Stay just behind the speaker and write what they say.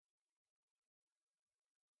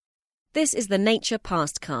This is the Nature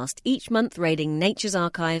Pastcast, each month raiding Nature's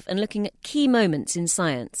archive and looking at key moments in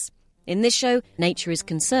science. In this show, Nature is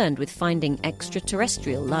concerned with finding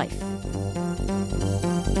extraterrestrial life.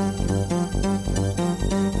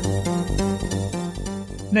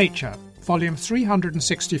 Nature, Volume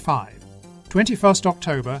 365, 21st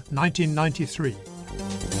October 1993.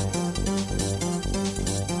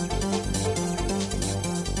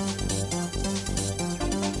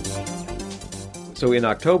 So in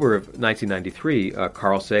October of 1993,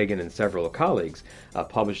 Carl Sagan and several colleagues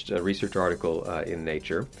published a research article in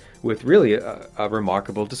Nature with really a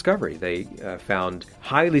remarkable discovery. They found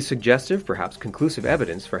highly suggestive, perhaps conclusive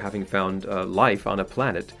evidence for having found life on a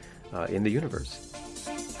planet in the universe.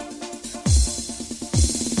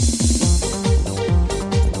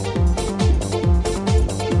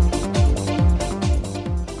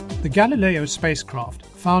 The Galileo spacecraft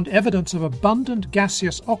found evidence of abundant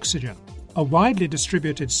gaseous oxygen, a widely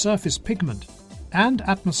distributed surface pigment, and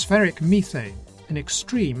atmospheric methane in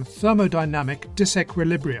extreme thermodynamic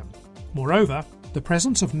disequilibrium. Moreover, the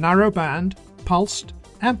presence of narrowband, pulsed,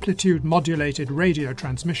 amplitude-modulated radio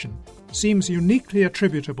transmission seems uniquely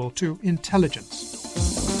attributable to intelligence.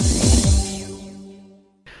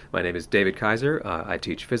 My name is David Kaiser. I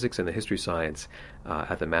teach physics and the history science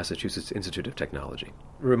at the Massachusetts Institute of Technology.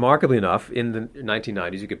 Remarkably enough, in the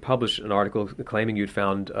 1990s, you could publish an article claiming you'd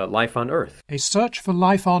found life on Earth. A search for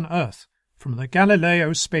life on Earth from the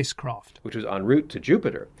Galileo spacecraft, which was en route to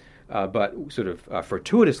Jupiter, but sort of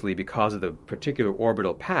fortuitously, because of the particular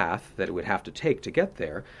orbital path that it would have to take to get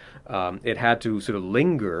there, it had to sort of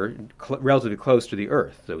linger relatively close to the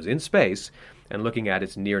Earth. So it was in space and looking at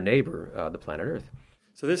its near neighbor, the planet Earth.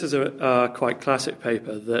 So this is a quite classic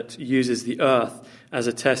paper that uses the Earth as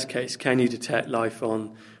a test case. Can you detect life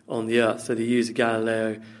on the Earth? So they used a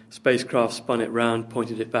Galileo spacecraft, spun it round,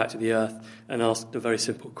 pointed it back to the Earth, and asked a very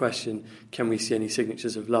simple question: can we see any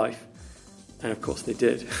signatures of life? And of course they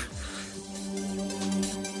did.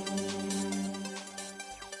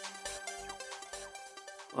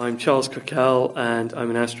 I'm Charles Cockell, and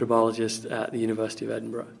I'm an astrobiologist at the University of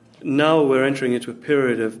Edinburgh. Now we're entering into a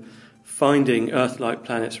period of finding Earth-like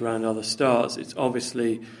planets around other stars. It's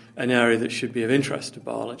obviously an area that should be of interest to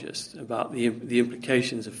biologists about the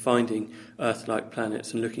implications of finding Earth-like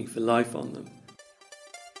planets and looking for life on them.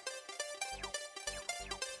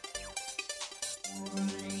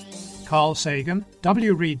 Carl Sagan,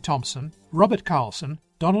 W. Reed Thompson, Robert Carlson,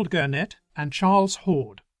 Donald Gurnett, and Charles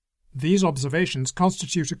Hord. These observations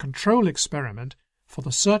constitute a control experiment for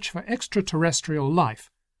the search for extraterrestrial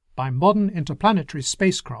life by modern interplanetary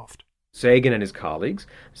spacecraft. Sagan and his colleagues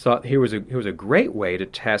thought here was a great way to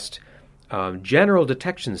test general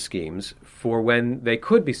detection schemes for when they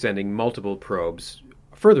could be sending multiple probes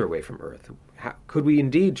further away from Earth. Could we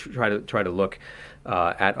indeed try to look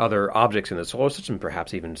at other objects in the solar system,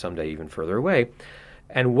 perhaps even someday even further away?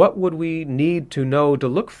 And what would we need to know to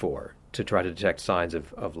look for to try to detect signs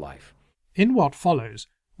of life? In what follows,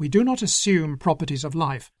 we do not assume properties of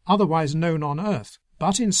life otherwise known on Earth,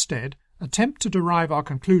 but instead attempt to derive our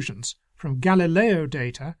conclusions from Galileo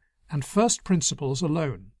data and first principles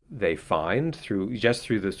alone. They find through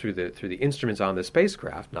the instruments on the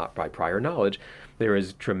spacecraft, not by prior knowledge, there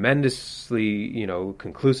is tremendously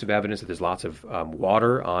conclusive evidence that there's lots of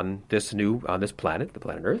water on this planet, the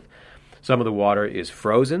planet Earth. Some of the water is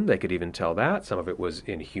frozen. They could even tell that. Some of it was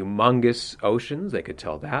in humongous oceans. They could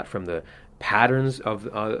tell that from the patterns of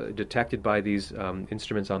detected by these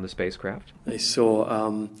instruments on the spacecraft. They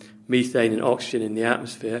saw methane and oxygen in the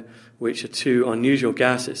atmosphere, which are two unusual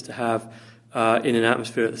gases to have in an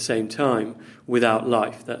atmosphere at the same time without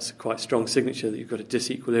life. That's a quite strong signature that you've got a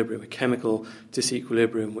disequilibrium, a chemical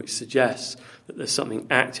disequilibrium, which suggests that there's something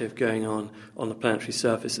active going on the planetary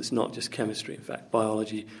surface. It's not just chemistry, in fact,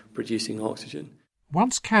 biology producing oxygen.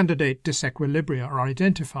 Once candidate disequilibria are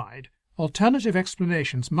identified, alternative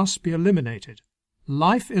explanations must be eliminated.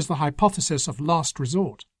 Life is the hypothesis of last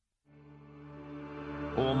resort.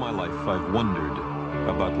 All my life I've wondered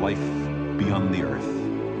about life beyond the Earth.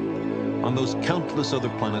 On those countless other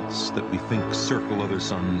planets that we think circle other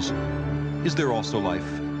suns, is there also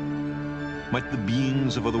life? Might the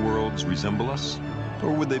beings of other worlds resemble us,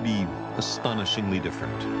 or would they be astonishingly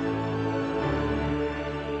different?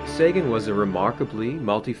 Sagan was a remarkably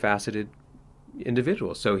multifaceted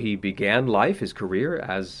individual. So he began life, his career,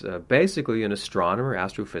 as basically an astronomer,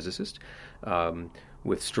 astrophysicist,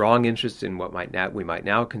 with strong interests in what we might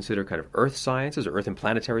now consider kind of Earth sciences or Earth and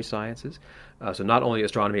planetary sciences. So not only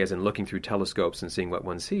astronomy as in looking through telescopes and seeing what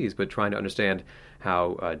one sees, but trying to understand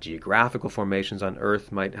how geographical formations on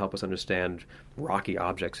Earth might help us understand rocky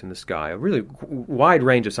objects in the sky. A really wide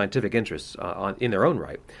range of scientific interests in their own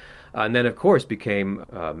right. And then, of course, became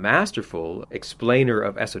a masterful explainer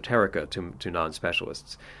of esoterica to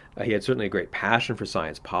non-specialists. He had certainly a great passion for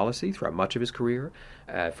science policy throughout much of his career,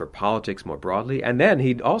 for politics more broadly, and then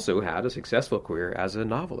he also had a successful career as a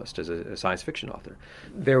novelist, as a science fiction author.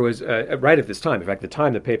 There was, right at this time, in fact, the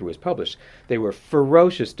time the paper was published, there were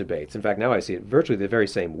ferocious debates. In fact, now I see it virtually the very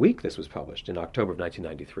same week this was published, in October of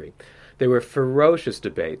 1993. There were ferocious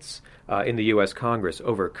debates in the U.S. Congress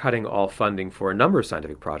over cutting all funding for a number of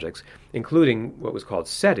scientific projects, including what was called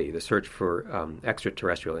SETI, the Search for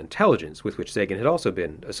Extraterrestrial Intelligence, with which Sagan had also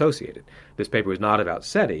been associated. This paper was not about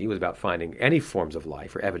SETI, it was about finding any forms of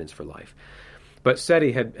life or evidence for life. But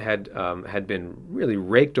SETI had been really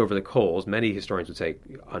raked over the coals, many historians would say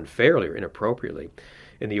unfairly or inappropriately,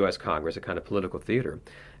 in the U.S. Congress, a kind of political theater,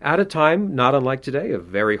 at a time not unlike today, of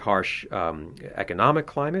very harsh economic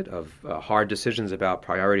climate, of hard decisions about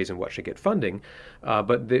priorities and what should get funding.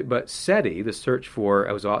 But SETI, the search for,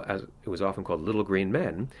 as it was often called, little green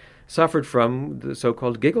men, suffered from the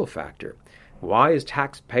so-called giggle factor. Why is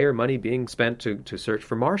taxpayer money being spent to search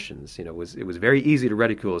for Martians? It was very easy to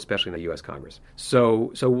ridicule, especially in the U.S. Congress.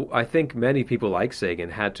 So I think many people like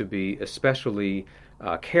Sagan had to be especially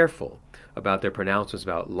careful about their pronouncements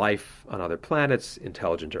about life on other planets,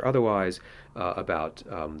 intelligent or otherwise, about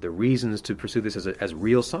the reasons to pursue this as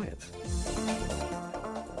real science.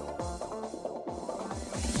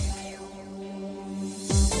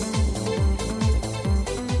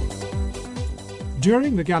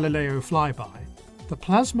 During the Galileo flyby, the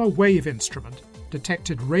plasma wave instrument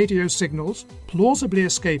detected radio signals plausibly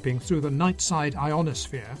escaping through the night-side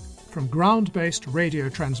ionosphere from ground-based radio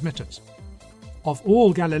transmitters. Of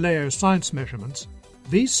all Galileo science measurements,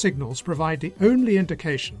 these signals provide the only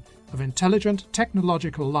indication of intelligent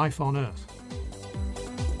technological life on Earth.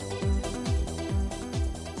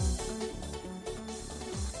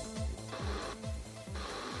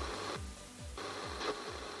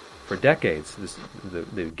 For decades,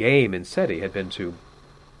 the game in SETI had been to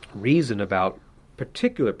reason about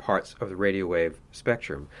particular parts of the radio wave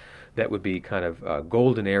spectrum that would be kind of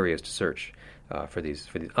golden areas to search for these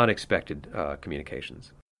unexpected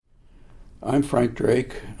communications. I'm Frank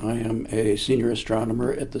Drake. I am a senior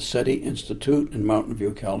astronomer at the SETI Institute in Mountain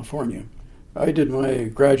View, California. I did my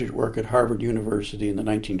graduate work at Harvard University in the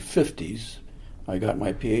 1950s. I got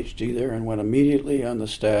my PhD there and went immediately on the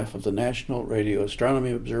staff of the National Radio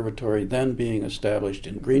Astronomy Observatory, then being established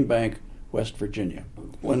in Green Bank, West Virginia.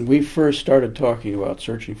 When we first started talking about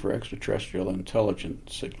searching for extraterrestrial intelligent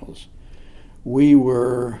signals, we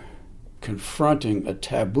were confronting a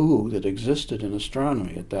taboo that existed in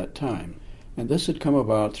astronomy at that time. And this had come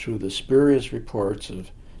about through the spurious reports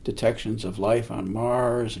of detections of life on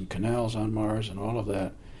Mars and canals on Mars and all of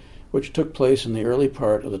that, which took place in the early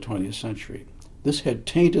part of the 20th century. This had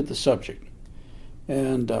tainted the subject,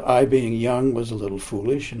 and I, being young, was a little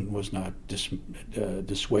foolish and was not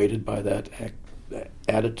dissuaded by that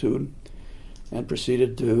attitude, and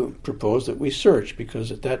proceeded to propose that we search,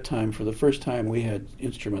 because at that time, for the first time, we had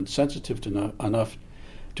instruments sensitive enough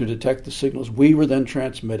to detect the signals we were then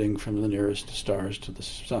transmitting from the nearest stars to the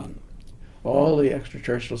sun. All the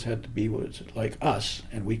extraterrestrials had to be like us,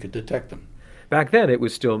 and we could detect them. Back then, it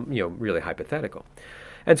was still, really hypothetical.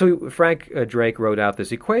 And so Frank Drake wrote out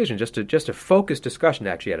this equation just to focus discussion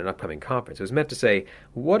actually at an upcoming conference. It was meant to say,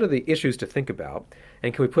 what are the issues to think about,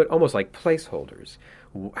 and can we put almost like placeholders?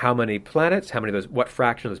 How many planets, what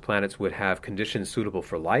fraction of those planets would have conditions suitable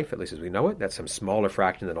for life, at least as we know it? That's some smaller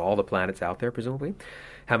fraction than all the planets out there, presumably.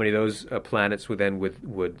 How many of those planets would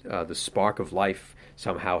the spark of life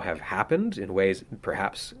somehow have happened in ways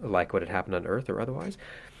perhaps like what had happened on Earth or otherwise?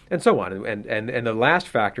 And so on. And the last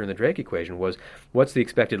factor in the Drake equation was, what's the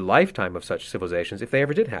expected lifetime of such civilizations if they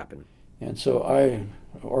ever did happen? And so I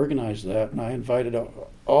organized that, and I invited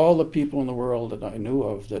all the people in the world that I knew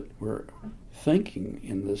of that were thinking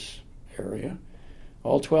in this area,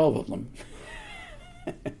 all 12 of them.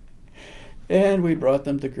 And we brought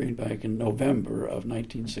them to Green Bank in November of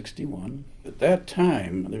 1961. At that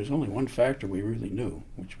time, there was only one factor we really knew,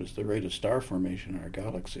 which was the rate of star formation in our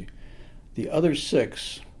galaxy. The other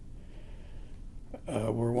 6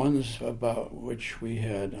 were ones about which we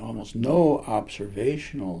had almost no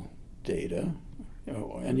observational data,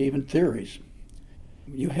 and even theories.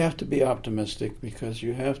 You have to be optimistic because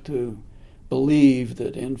you have to believe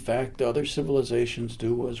that, in fact, other civilizations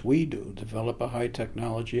do as we do, develop a high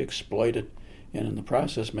technology, exploit it, and in the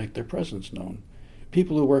process make their presence known.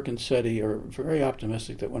 People who work in SETI are very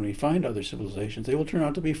optimistic that when we find other civilizations, they will turn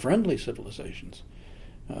out to be friendly civilizations.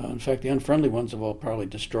 In fact, the unfriendly ones have all probably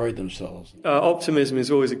destroyed themselves. Optimism is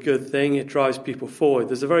always a good thing. It drives people forward.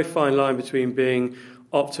 There's a very fine line between being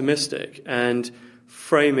optimistic and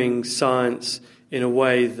framing science in a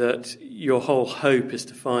way that your whole hope is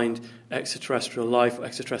to find extraterrestrial life,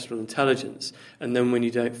 extraterrestrial intelligence, and then when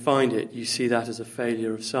you don't find it, you see that as a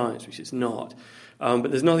failure of science, which it's not. But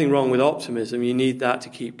there's nothing wrong with optimism. You need that to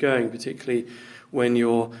keep going, particularly when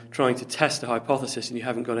you're trying to test a hypothesis and you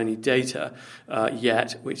haven't got any data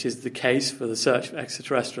yet, which is the case for the search for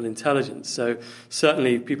extraterrestrial intelligence. So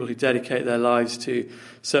certainly people who dedicate their lives to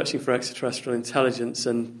searching for extraterrestrial intelligence,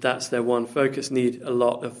 and that's their one focus, need a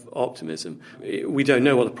lot of optimism. We don't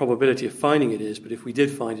know what the probability of finding it is, but if we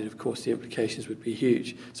did find it, of course, the implications would be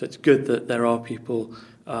huge. So it's good that there are people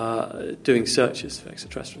doing searches for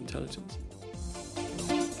extraterrestrial intelligence.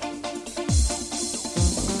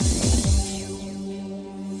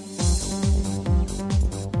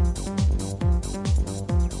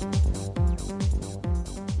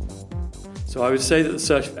 So I would say that the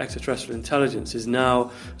search for extraterrestrial intelligence is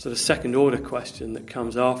now a sort of second-order question that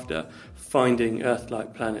comes after finding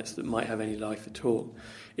Earth-like planets that might have any life at all.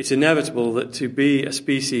 It's inevitable that to be a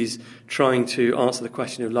species trying to answer the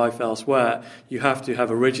question of life elsewhere, you have to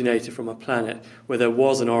have originated from a planet where there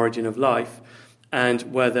was an origin of life and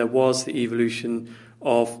where there was the evolution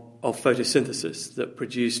of photosynthesis that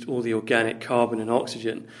produced all the organic carbon and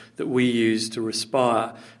oxygen that we use to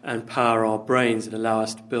respire and power our brains and allow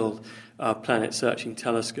us to build planet-searching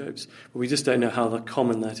telescopes. But we just don't know how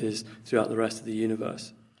common that is throughout the rest of the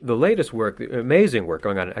universe. The latest work, the amazing work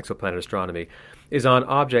going on in exoplanet astronomy, is on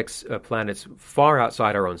objects, planets far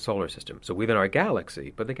outside our own solar system. So within our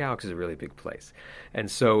galaxy, but the galaxy is a really big place.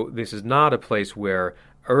 And so this is not a place where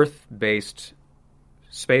Earth-based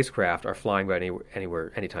spacecraft are flying by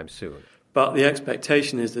anywhere anytime soon. But the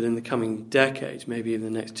expectation is that in the coming decades, maybe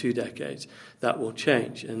even the next 2 decades, that will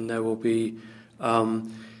change, and there will be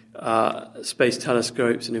space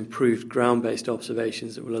telescopes and improved ground-based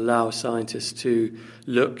observations that will allow scientists to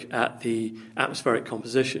look at the atmospheric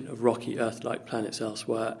composition of rocky Earth-like planets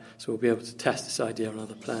elsewhere. So we'll be able to test this idea on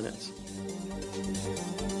other planets.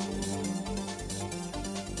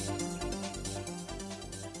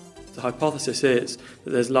 The hypothesis is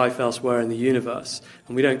that there's life elsewhere in the universe,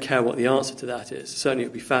 and we don't care what the answer to that is. Certainly it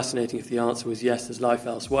would be fascinating if the answer was yes, there's life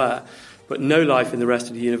elsewhere, but no life in the rest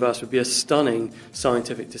of the universe would be a stunning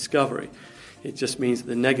scientific discovery. It just means that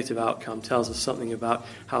the negative outcome tells us something about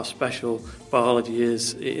how special biology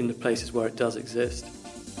is in the places where it does exist.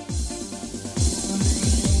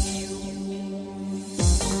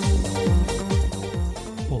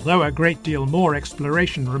 Although a great deal more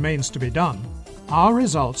exploration remains to be done, our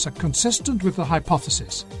results are consistent with the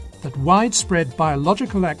hypothesis that widespread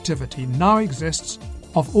biological activity now exists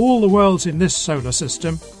of all the worlds in this solar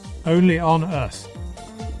system only on Earth.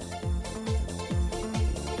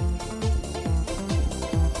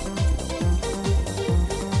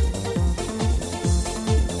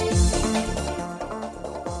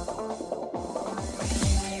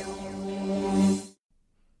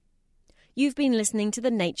 You've been listening to the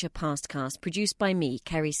Nature Pastcast, produced by me,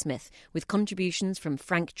 Kerry Smith, with contributions from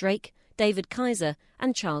Frank Drake, David Kaiser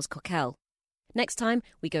and Charles Cockell. Next time,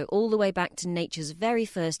 we go all the way back to Nature's very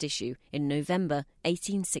first issue in November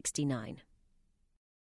 1869.